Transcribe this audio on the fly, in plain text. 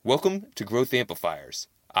Welcome to Growth Amplifiers.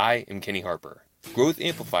 I am Kenny Harper. Growth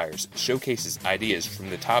Amplifiers showcases ideas from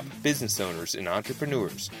the top business owners and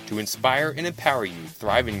entrepreneurs to inspire and empower you to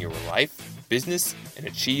thrive in your life, business, and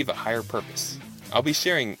achieve a higher purpose. I'll be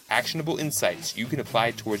sharing actionable insights you can apply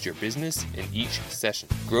towards your business in each session.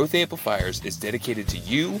 Growth Amplifiers is dedicated to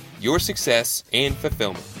you, your success, and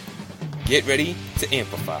fulfillment. Get ready to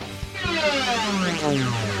amplify.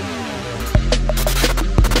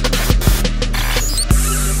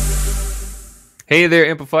 Hey there,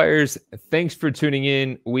 Amplifiers. Thanks for tuning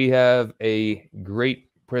in. We have a great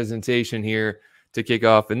presentation here to kick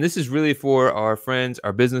off. And this is really for our friends,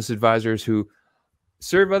 our business advisors who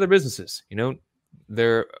serve other businesses. You know,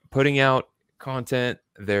 they're putting out content,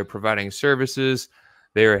 they're providing services,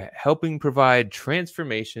 they're helping provide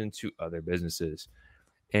transformation to other businesses.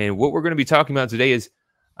 And what we're going to be talking about today is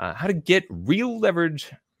how to get real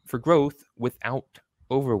leverage for growth without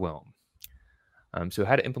overwhelm. So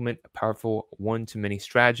how to implement a powerful one-to-many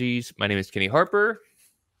strategies. My name is Kenny Harper.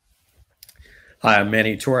 Hi, I'm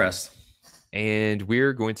Manny Torres. And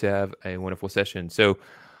we're going to have a wonderful session. So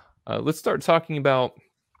let's start talking about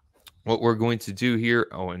what we're going to do here.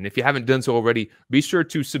 Oh, and if you haven't done so already, be sure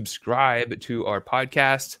to subscribe to our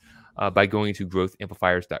podcast by going to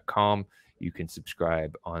growthamplifiers.com. You can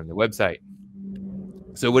subscribe on the website.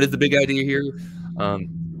 So what is the big idea here?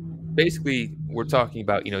 Basically, we're talking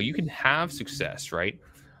about, you can have success, right?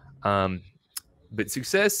 But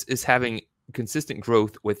success is having consistent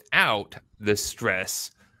growth without the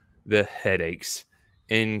stress, the headaches,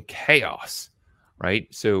 and chaos, right?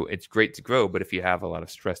 So it's great to grow, but if you have a lot of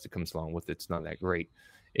stress that comes along with it, it's not that great.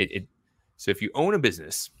 So if you own a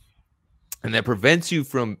business and that prevents you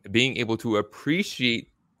from being able to appreciate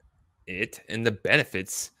it and the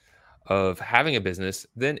benefits of having a business,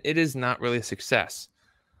 then it is not really a success.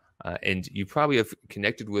 And you probably have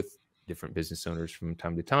connected with different business owners from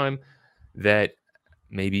time to time that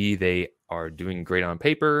maybe they are doing great on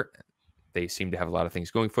paper. They seem to have a lot of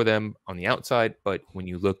things going for them on the outside. But when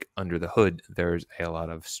you look under the hood, there's a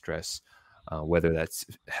lot of stress, whether that's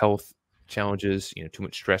health challenges, too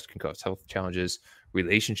much stress can cause health challenges,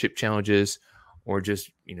 relationship challenges, or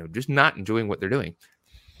just not enjoying what they're doing.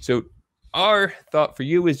 So our thought for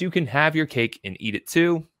you is you can have your cake and eat it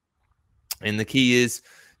too. And the key is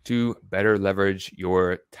to better leverage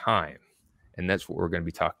your time. And that's what we're going to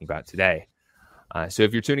be talking about today. So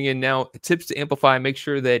if you're tuning in now, tips to amplify, make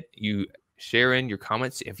sure that you share in your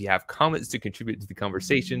comments. If you have comments to contribute to the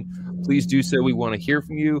conversation, please do so. We want to hear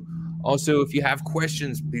from you. Also, if you have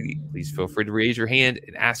questions, please feel free to raise your hand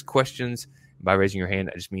and ask questions. By raising your hand,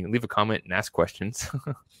 I just mean leave a comment and ask questions.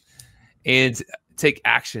 And take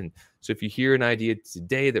action. So if you hear an idea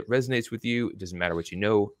today that resonates with you, it doesn't matter what you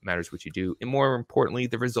know, it matters what you do. And more importantly,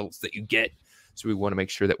 the results that you get. So we want to make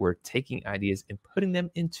sure that we're taking ideas and putting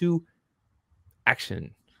them into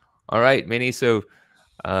action. All right, Manny. So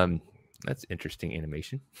that's interesting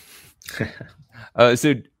animation.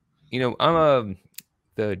 I'm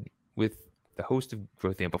with the host of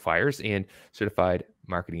Growth Amplifiers and certified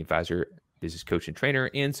marketing advisor, business coach, and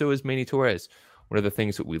trainer. And so is Manny Torres. One of the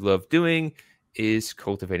things that we love doing is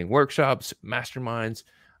cultivating workshops, masterminds.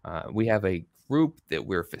 We have a group that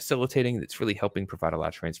we're facilitating that's really helping provide a lot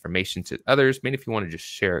of transformation to others. Maybe if you want to just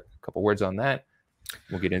share a couple words on that,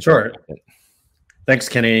 we'll get into Sure. it. Thanks,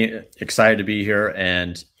 Kenny. Excited to be here.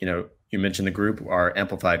 And, you mentioned the group, our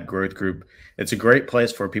Amplified Growth Group. It's a great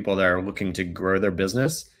place for people that are looking to grow their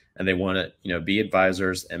business and they want to, be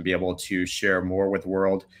advisors and be able to share more with the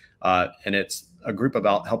world. And it's a group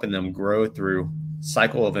about helping them grow through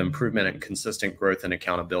cycle of improvement and consistent growth and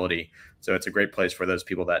accountability. So it's a great place for those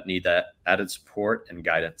people that need that added support and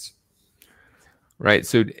guidance. Right.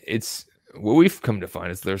 So it's what we've come to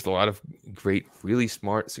find is there's a lot of great, really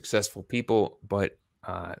smart, successful people, but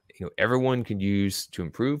everyone can use to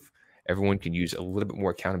improve. Everyone can use a little bit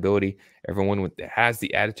more accountability. Everyone that has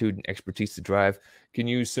the attitude and expertise to drive can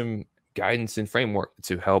use some guidance and framework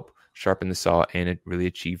to help sharpen the saw and really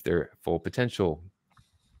achieve their full potential.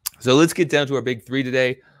 So let's get down to our big three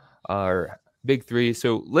today, our big three.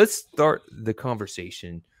 So let's start the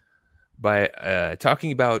conversation by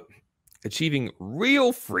talking about achieving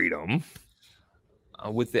real freedom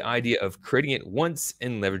with the idea of creating it once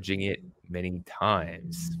and leveraging it many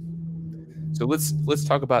times. So let's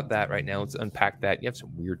talk about that right now. Let's unpack that. You have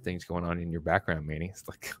some weird things going on in your background, Manny. It's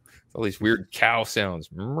like all these weird cow sounds.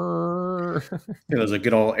 There's a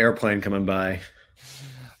good old airplane coming by.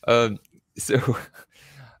 I'm just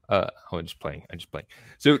playing.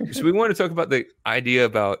 So we want to talk about the idea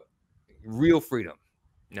about real freedom.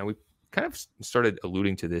 Now, we kind of started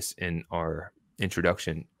alluding to this in our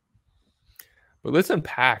introduction, But let's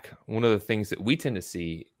unpack one of the things that we tend to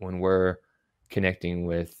see when we're connecting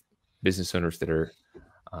with business owners that are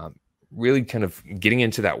really kind of getting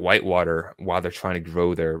into that whitewater while they're trying to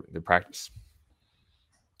grow their practice.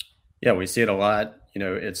 Yeah, we see it a lot.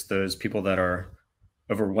 It's those people that are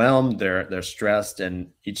overwhelmed, they're stressed, and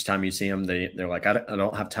each time you see them, they're like, I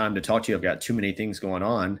don't have time to talk to you. I've got too many things going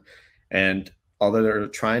on. And although they're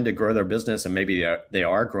trying to grow their business, and maybe they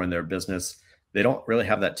are growing their business, they don't really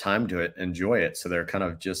have that time to enjoy it. So they're kind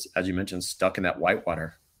of just, as you mentioned, stuck in that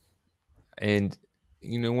whitewater. And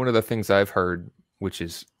one of the things I've heard, which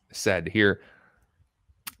is sad to hear,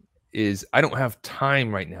 is I don't have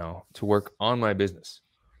time right now to work on my business.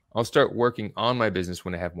 I'll start working on my business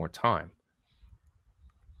when I have more time.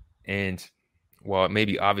 And while it may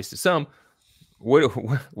be obvious to some,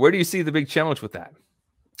 where do you see the big challenge with that?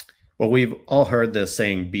 Well, we've all heard the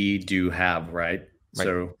saying, be, do, have, right?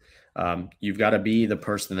 So you've got to be the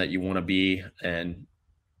person that you want to be, and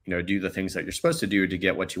do the things that you're supposed to do to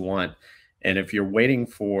get what you want. And if you're waiting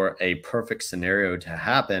for a perfect scenario to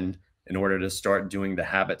happen in order to start doing the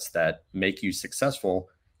habits that make you successful,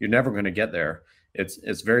 you're never going to get there.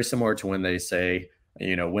 It's very similar to when they say,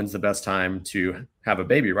 when's the best time to have a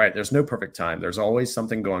baby, right? There's no perfect time. There's always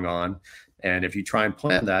something going on. And if you try and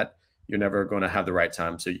plan that, you're never going to have the right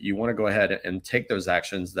time. So you want to go ahead and take those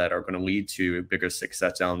actions that are going to lead to bigger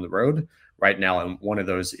success down the road right now. And one of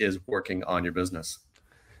those is working on your business.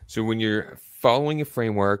 So when you're following a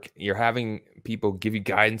framework, you're having people give you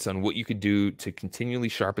guidance on what you could do to continually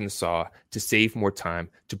sharpen the saw, to save more time,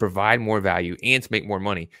 to provide more value, and to make more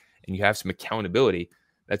money, and you have some accountability,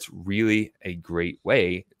 that's really a great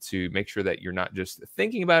way to make sure that you're not just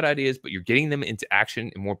thinking about ideas, but you're getting them into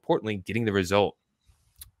action, and more importantly, getting the result.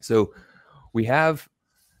 So we have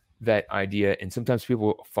that idea, and sometimes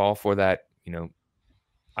people fall for that,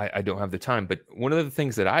 I don't have the time. But one of the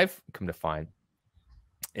things that I've come to find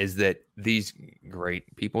is that these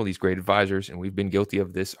great people, these great advisors, and we've been guilty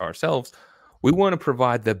of this ourselves, we want to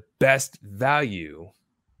provide the best value,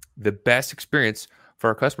 the best experience for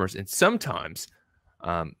our customers. And sometimes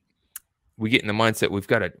we get in the mindset we've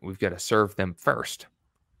got to serve them first,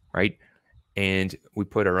 right? And we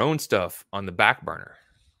put our own stuff on the back burner.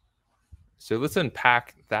 So let's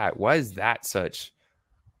unpack that. Why is that such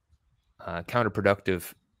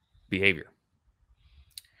counterproductive behavior?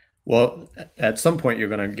 Well, at some point, you're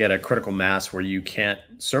going to get a critical mass where you can't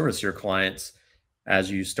service your clients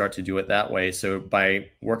as you start to do it that way. So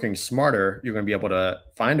by working smarter, you're going to be able to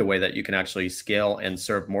find a way that you can actually scale and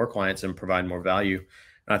serve more clients and provide more value.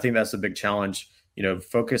 And I think that's a big challenge,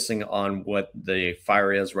 focusing on what the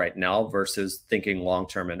fire is right now versus thinking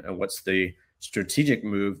long-term and what's the strategic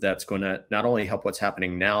move that's going to not only help what's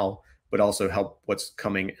happening now, but also help what's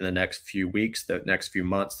coming in the next few weeks, the next few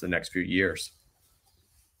months, the next few years.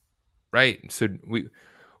 Right. So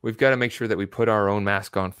we've got to make sure that we put our own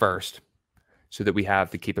mask on first so that we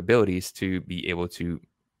have the capabilities to be able to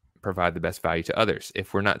provide the best value to others.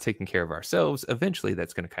 If we're not taking care of ourselves, eventually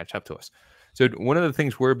that's going to catch up to us. So one of the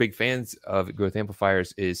things we're big fans of Growth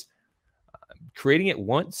Amplifiers is creating it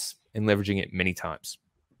once and leveraging it many times.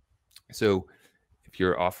 So if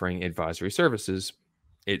you're offering advisory services,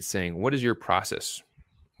 it's saying, what is your process?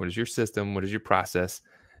 What is your system? What is your process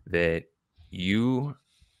that you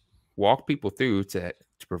walk people through to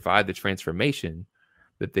provide the transformation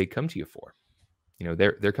that they come to you for?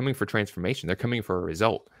 They're coming for transformation. They're coming for a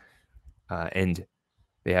result. And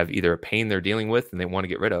they have either a pain they're dealing with and they want to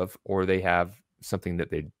get rid of, or they have something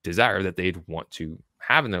that they desire that they'd want to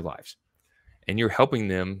have in their lives. And you're helping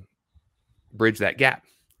them bridge that gap.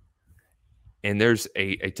 And there's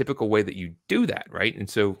a typical way that you do that, right? And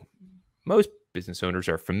so most business owners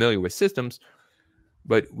are familiar with systems,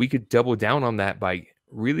 but we could double down on that by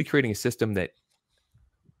really creating a system that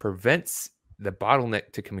prevents the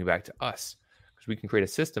bottleneck to coming back to us. Because we can create a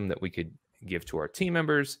system that we could give to our team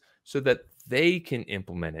members so that they can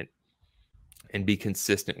implement it and be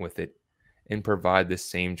consistent with it and provide the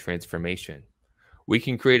same transformation. We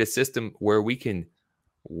can create a system where we can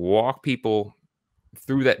walk people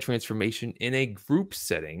through that transformation in a group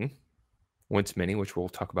setting, once many, which we'll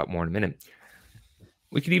talk about more in a minute.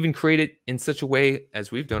 We could even create it in such a way, as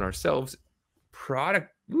we've done ourselves, productizing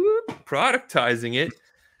it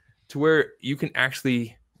to where you can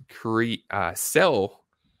actually sell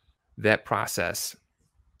that process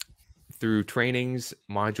through trainings,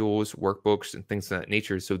 modules, workbooks, and things of that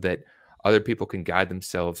nature, so that other people can guide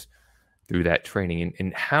themselves through that training.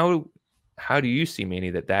 And how do you see, Manny,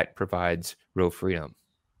 that provides real freedom?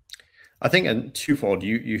 I think in twofold.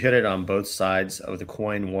 You hit it on both sides of the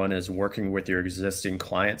coin. One is working with your existing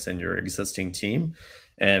clients and your existing team,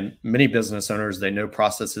 And many business owners, they know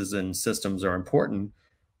processes and systems are important,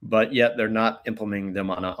 but yet they're not implementing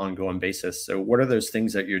them on an ongoing basis. So what are those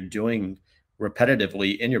things that you're doing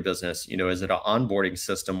repetitively in your business? Is it an onboarding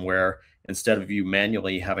system where instead of you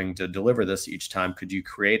manually having to deliver this each time, could you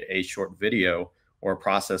create a short video or a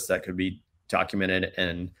process that could be documented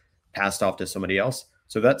and passed off to somebody else?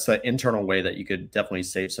 So that's an internal way that you could definitely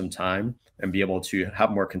save some time and be able to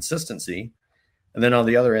have more consistency. And then on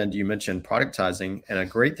the other end, you mentioned productizing. And a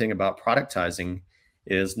great thing about productizing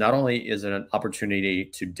is not only is it an opportunity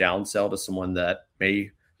to downsell to someone that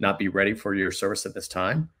may not be ready for your service at this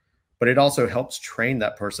time, but it also helps train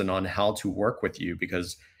that person on how to work with you,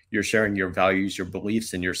 because you're sharing your values, your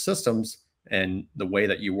beliefs, and your systems and the way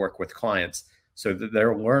that you work with clients, so that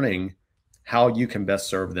they're learning how you can best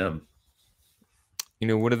serve them.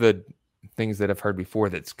 One of the things that I've heard before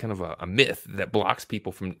that's kind of a myth that blocks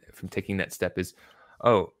people from taking that step is,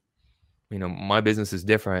 oh, my business is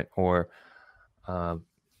different, or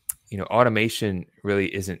automation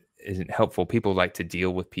really isn't helpful. People like to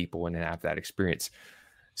deal with people and have that experience.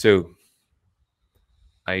 So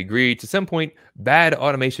I agree to some point. Bad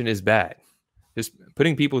automation is bad. Just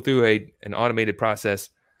putting people through an automated process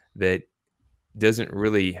that isn't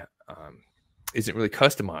really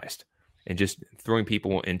customized, and just throwing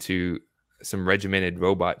people into some regimented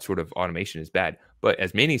robot sort of automation is bad. But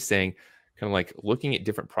as Manny's saying, kind of like looking at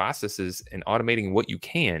different processes and automating what you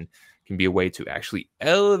can be a way to actually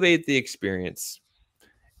elevate the experience,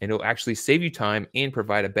 and it'll actually save you time and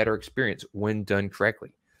provide a better experience when done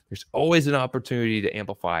correctly. There's always an opportunity to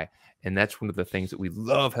amplify, and that's one of the things that we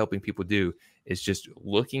love helping people do, is just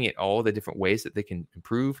looking at all the different ways that they can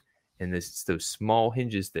improve, and those small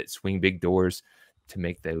hinges that swing big doors to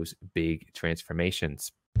make those big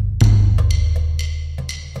transformations.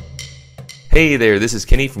 Hey there, this is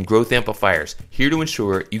Kenny from Growth Amplifiers, here to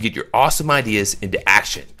ensure you get your awesome ideas into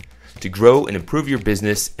action to grow and improve your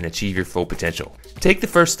business and achieve your full potential. Take the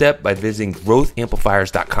first step by visiting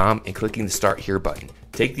growthamplifiers.com and clicking the Start Here button.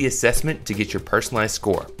 Take the assessment to get your personalized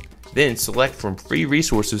score. Then select from free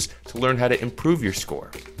resources to learn how to improve your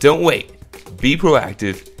score. Don't wait. Be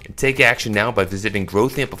proactive and take action now by visiting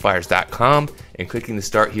growthamplifiers.com and clicking the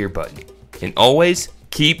Start Here button. And always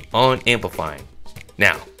keep on amplifying.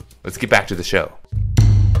 Now, let's get back to the show.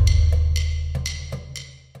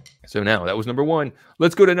 So now that was number one.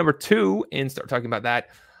 Let's go to number two and start talking about that.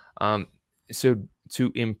 So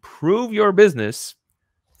to improve your business,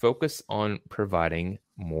 focus on providing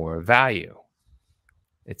more value.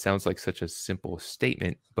 It sounds like such a simple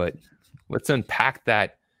statement, but let's unpack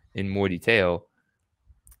that in more detail.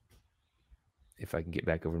 If I can get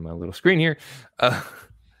back over to my little screen here.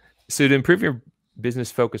 So to improve your business,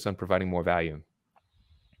 focus on providing more value.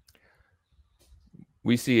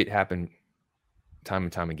 We see it happen time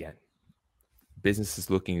and time again. Businesses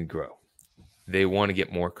looking to grow. They want to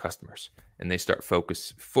get more customers, and they start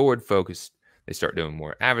forward focused. They start doing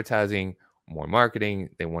more advertising, more marketing.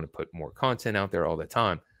 They want to put more content out there all the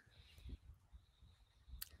time,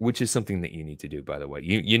 which is something that you need to do, by the way.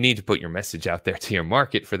 You need to put your message out there to your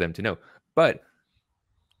market for them to know. But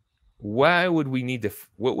why would we need to,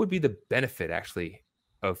 what would be the benefit actually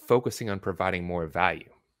of focusing on providing more value?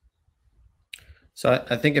 So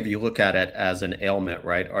I think if you look at it as an ailment,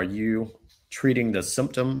 right? Are you treating the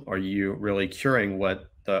symptom? Are you really curing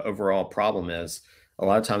what the overall problem is? A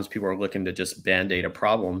lot of times people are looking to just band-aid a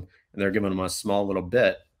problem, and they're giving them a small little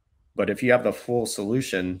bit. But if you have the full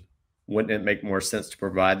solution, wouldn't it make more sense to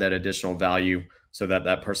provide that additional value so that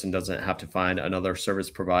that person doesn't have to find another service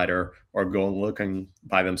provider or go looking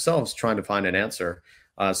by themselves trying to find an answer?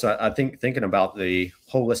 So I think thinking about the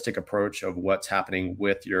holistic approach of what's happening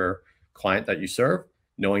with your client that you serve,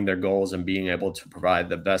 knowing their goals and being able to provide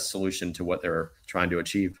the best solution to what they're trying to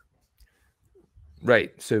achieve.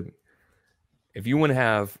 Right. So if you want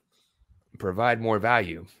to provide more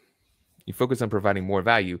value, you focus on providing more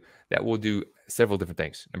value, that will do several different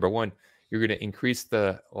things. Number one, you're going to increase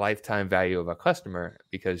the lifetime value of a customer,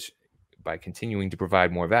 because by continuing to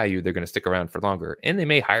provide more value, they're going to stick around for longer, and they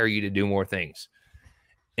may hire you to do more things.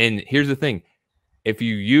 And here's the thing. If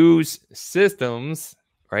you use systems,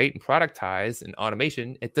 right, and productize and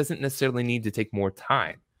automation, it doesn't necessarily need to take more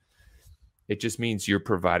time. It just means you're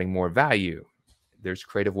providing more value. There's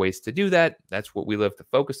creative ways to do that. That's what we love to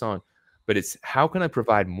focus on. But it's, how can I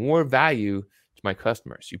provide more value to my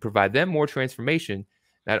customers? You provide them more transformation.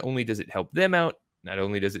 Not only does it help them out, not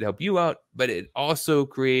only does it help you out, but it also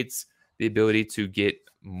creates the ability to get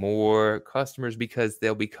more customers, because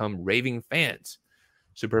they'll become raving fans.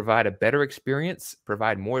 So provide a better experience,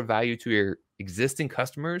 provide more value to your existing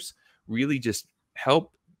customers, really just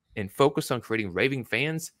help and focus on creating raving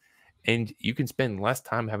fans. And you can spend less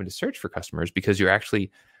time having to search for customers because you're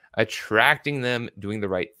actually attracting them doing the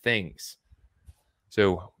right things.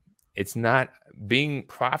 So it's not being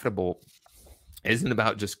profitable isn't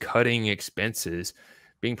about just cutting expenses.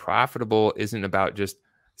 Being profitable isn't about just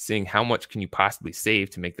seeing how much can you possibly save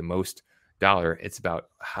to make the most dollar. It's about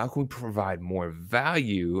how can we provide more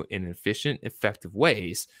value in efficient, effective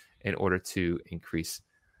ways in order to increase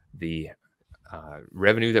the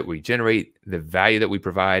revenue that we generate, the value that we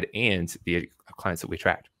provide, and the clients that we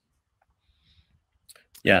attract.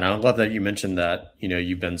 Yeah, and I love that you mentioned that,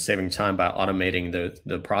 you've been saving time by automating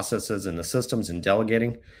the processes and the systems and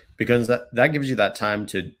delegating, because that gives you that time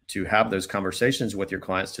to have those conversations with your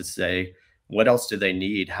clients to say, what else do they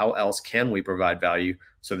need? How else can we provide value?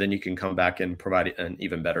 So then you can come back and provide an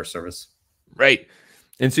even better service. Right.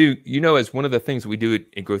 And so, as one of the things we do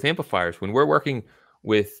at Growth Amplifiers, when we're working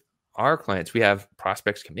with our clients, we have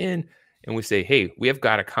prospects come in and we say, hey, we have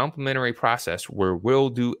got a complimentary process where we'll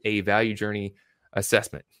do a value journey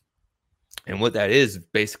assessment. And what that is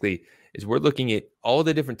basically is we're looking at all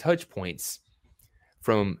the different touch points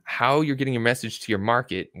from how you're getting your message to your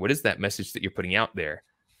market. What is that message that you're putting out there,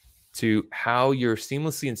 to how you're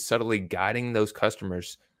seamlessly and subtly guiding those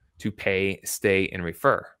customers to pay, stay, and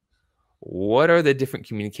refer. What are the different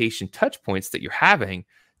communication touch points that you're having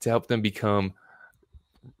to help them become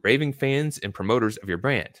raving fans and promoters of your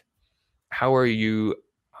brand? How are you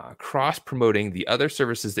cross-promoting the other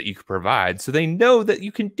services that you can provide so they know that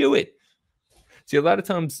you can do it? See, a lot of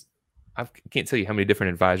times, I can't tell you how many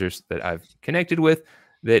different advisors that I've connected with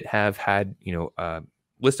that have had, a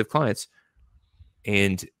list of clients.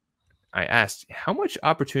 And I asked, how much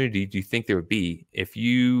opportunity do you think there would be if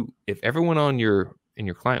everyone in your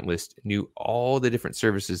client list knew all the different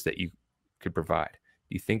services that you could provide?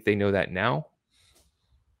 Do you think they know that now?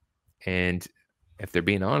 And if they're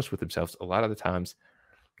being honest with themselves, a lot of the times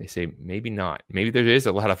they say, maybe not. Maybe there is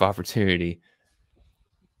a lot of opportunity,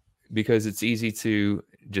 because it's easy to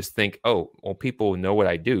just think, oh, well, people know what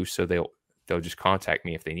I do, so they'll just contact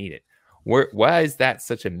me if they need it. Why is that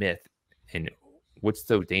such a myth? And what's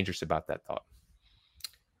so dangerous about that thought?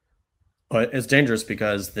 Well, it's dangerous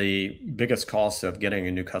because the biggest cost of getting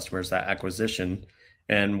a new customer is that acquisition.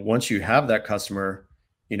 And once you have that customer,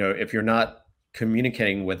 if you're not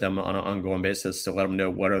communicating with them on an ongoing basis to let them know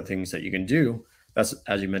what are the things that you can do, that's,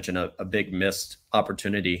 as you mentioned, a big missed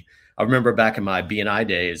opportunity. I remember back in my BNI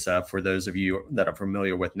days, for those of you that are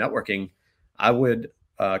familiar with networking, I would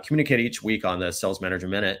communicate each week on the Sales Manager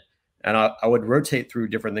Minute. And I would rotate through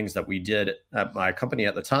different things that we did at my company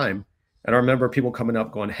at the time. And I remember people coming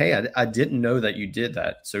up going, hey, I didn't know that you did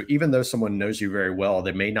that. So even though someone knows you very well,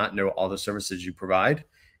 they may not know all the services you provide.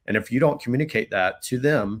 And if you don't communicate that to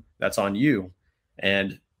them, that's on you.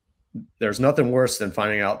 And there's nothing worse than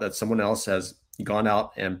finding out that someone else has gone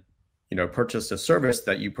out and purchased a service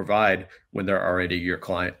that you provide when they're already your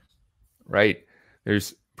client. Right. You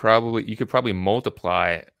could probably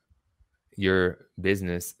multiply your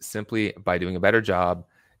business simply by doing a better job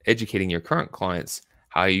educating your current clients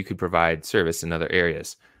how you could provide service in other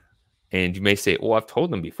areas. And you may say, well, I've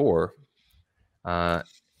told them before.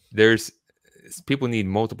 There's people need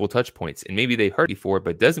multiple touch points, and maybe they've heard before,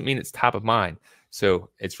 but it doesn't mean it's top of mind. So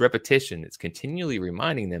it's repetition. It's continually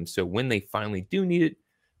reminding them. So when they finally do need it,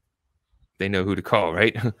 they know who to call,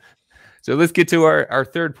 right? So let's get to our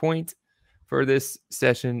third point for this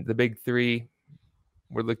session, the big three.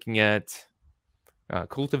 We're looking at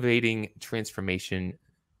cultivating transformation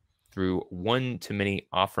through one-to-many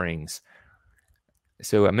offerings.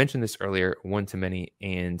 So I mentioned this earlier, one-to-many,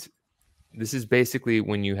 and this is basically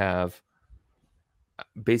when you have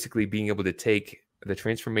being able to take the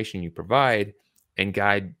transformation you provide and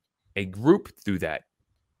guide a group through that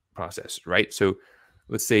process, right? So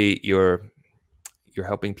let's say you're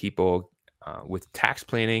helping people with tax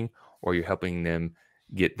planning, or you're helping them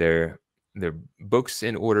get their books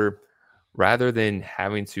in order. Rather than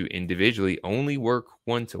having to individually only work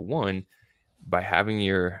one-to-one, by having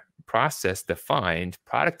your process defined,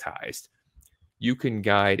 productized, you can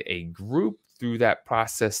guide a group through that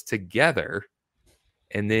process together.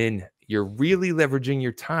 And then you're really leveraging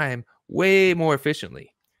your time way more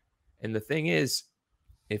efficiently. And the thing is,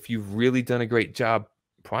 if you've really done a great job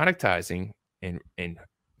productizing and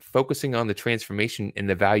focusing on the transformation and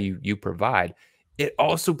the value you provide, it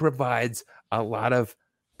also provides a lot of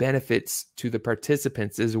benefits to the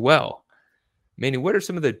participants as well. Manny, what are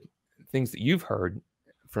some of the things that you've heard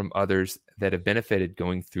from others that have benefited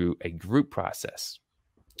going through a group process?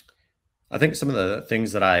 I think some of the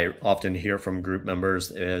things that I often hear from group members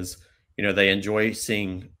is, they enjoy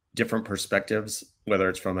seeing different perspectives, whether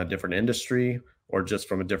it's from a different industry or just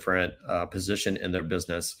from a different position in their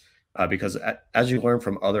business. because as you learn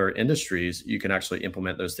from other industries, you can actually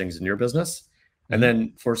implement those things in your business. And Mm-hmm.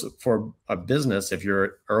 then for a business, if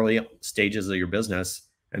you're early stages of your business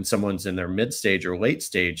and someone's in their mid stage or late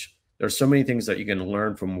stage, there's so many things that you can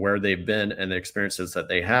learn from where they've been and the experiences that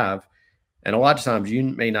they have. And a lot of times you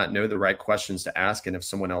may not know the right questions to ask. And if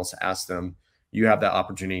someone else asks them, you have that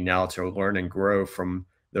opportunity now to learn and grow from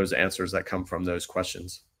those answers that come from those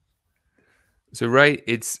questions. So right,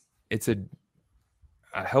 it's a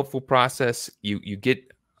helpful process. You get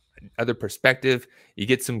other perspective, you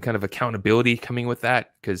get some kind of accountability coming with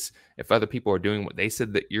that, because if other people are doing what they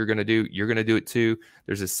said that you're going to do, you're going to do it too.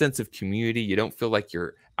 There's a sense of community. You don't feel like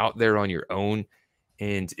you're out there on your own,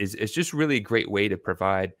 and it's just really a great way to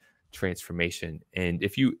provide transformation. And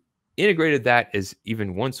if you integrated that as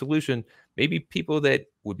even one solution, maybe people that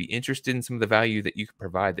would be interested in some of the value that you can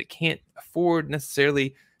provide that can't afford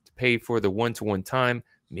necessarily to pay for the one-to-one time,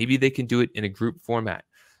 maybe they can do it in a group format.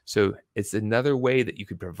 So it's another way that you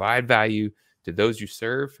could provide value to those you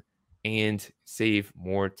serve and save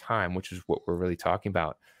more time, which is what we're really talking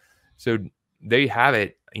about. So there you have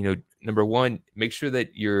it. Number one, make sure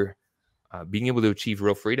that you're being able to achieve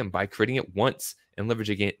real freedom by creating it once and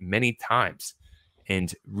leveraging it many times,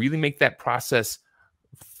 and really make that process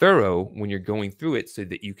thorough when you're going through it so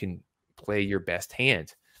that you can play your best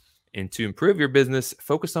hand. And to improve your business,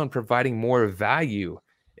 focus on providing more value.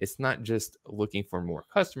 It's not just looking for more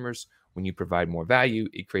customers. When you provide more value,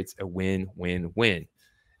 it creates a win-win-win.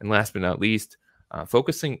 And last but not least,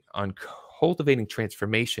 focusing on cultivating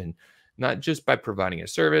transformation, not just by providing a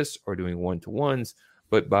service or doing one-to-ones,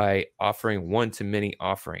 but by offering one-to-many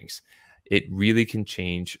offerings. It really can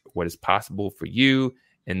change what is possible for you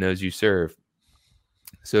and those you serve.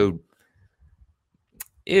 So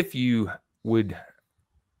if you would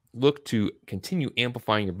look to continue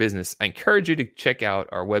amplifying your business, I encourage you to check out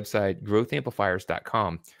our website,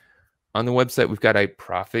 growthamplifiers.com. On the website, we've got a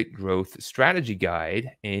profit growth strategy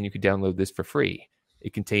guide, and you can download this for free.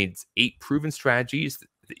 It contains 8 proven strategies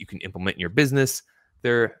that you can implement in your business.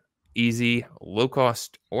 They're easy, low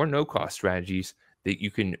cost, or no cost strategies that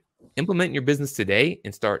you can implement in your business today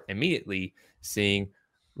and start immediately seeing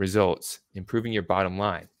results, improving your bottom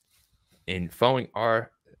line. And following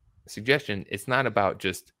our suggestion, it's not about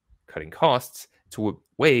just cutting costs, to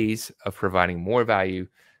ways of providing more value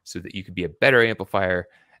so that you could be a better amplifier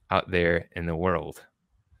out there in the world.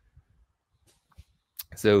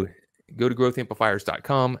 So go to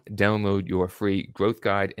growthamplifiers.com, download your free growth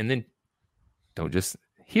guide, and then don't just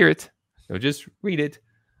hear it, don't just read it.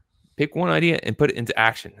 Pick one idea and put it into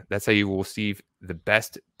action. That's how you will receive the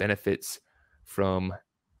best benefits from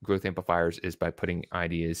Growth Amplifiers, is by putting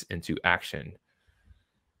ideas into action.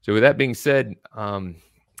 So with that being said,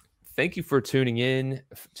 thank you for tuning in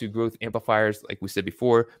to Growth Amplifiers. Like we said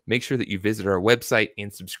before, make sure that you visit our website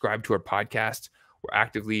and subscribe to our podcast. We're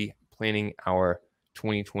actively planning our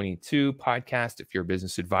 2022 podcast. If you're a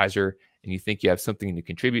business advisor and you think you have something to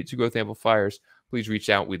contribute to Growth Amplifiers, please reach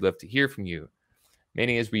out. We'd love to hear from you.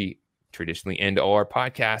 Manny, as we traditionally end all our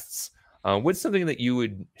podcasts, what's something that you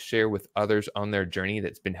would share with others on their journey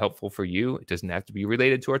that's been helpful for you? It doesn't have to be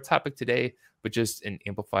related to our topic today, but just an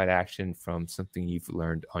amplified action from something you've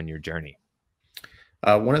learned on your journey.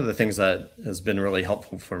 One of the things that has been really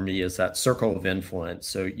helpful for me is that circle of influence.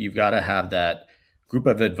 So you've got to have that group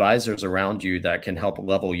of advisors around you that can help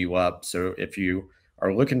level you up. So if you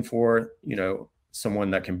are looking for,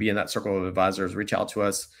 someone that can be in that circle of advisors, reach out to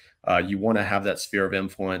us. You want to have that sphere of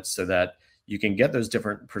influence so that you can get those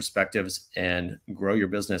different perspectives and grow your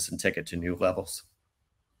business and take it to new levels.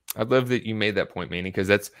 I love that you made that point, Manny, because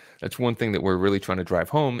that's one thing that we're really trying to drive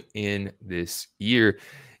home in this year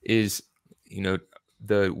is,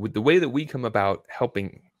 the way that we come about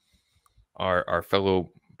helping our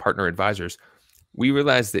fellow partner advisors. We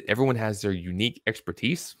realize that everyone has their unique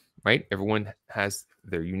expertise, right? Everyone has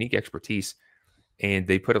their unique expertise, and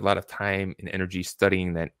they put a lot of time and energy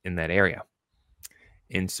studying that in that area.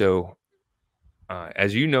 And so,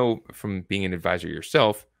 as you know from being an advisor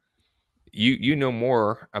yourself, you know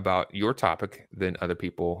more about your topic than other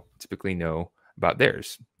people typically know about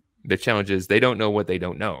theirs. The challenge is they don't know what they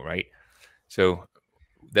don't know, right? So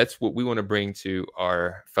that's what we want to bring to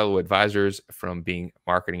our fellow advisors from being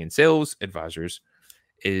marketing and sales advisors,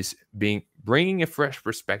 is bringing a fresh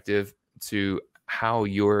perspective to how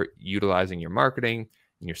you're utilizing your marketing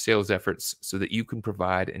and your sales efforts so that you can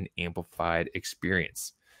provide an amplified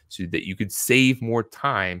experience, so that you could save more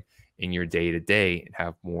time in your day-to-day and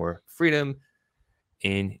have more freedom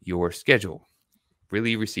in your schedule,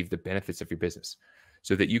 really receive the benefits of your business,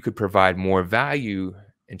 so that you could provide more value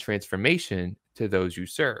and transformation to those you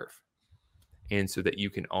serve, and so that you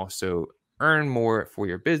can also earn more for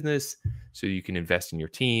your business so you can invest in your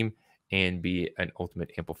team and be an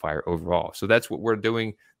ultimate amplifier overall. So that's what we're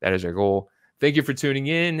doing. That is our goal. Thank you for tuning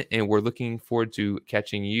in, and we're looking forward to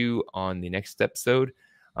catching you on the next episode.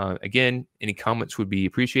 Again, any comments would be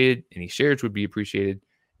appreciated. Any shares would be appreciated.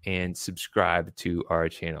 And subscribe to our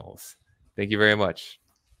channels. Thank you very much.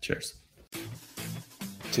 Cheers.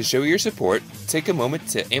 To show your support, take a moment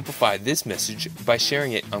to amplify this message by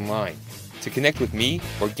sharing it online. To connect with me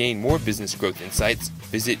or gain more business growth insights,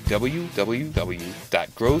 visit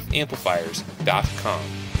www.growthamplifiers.com.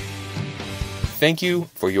 Thank you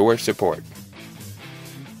for your support.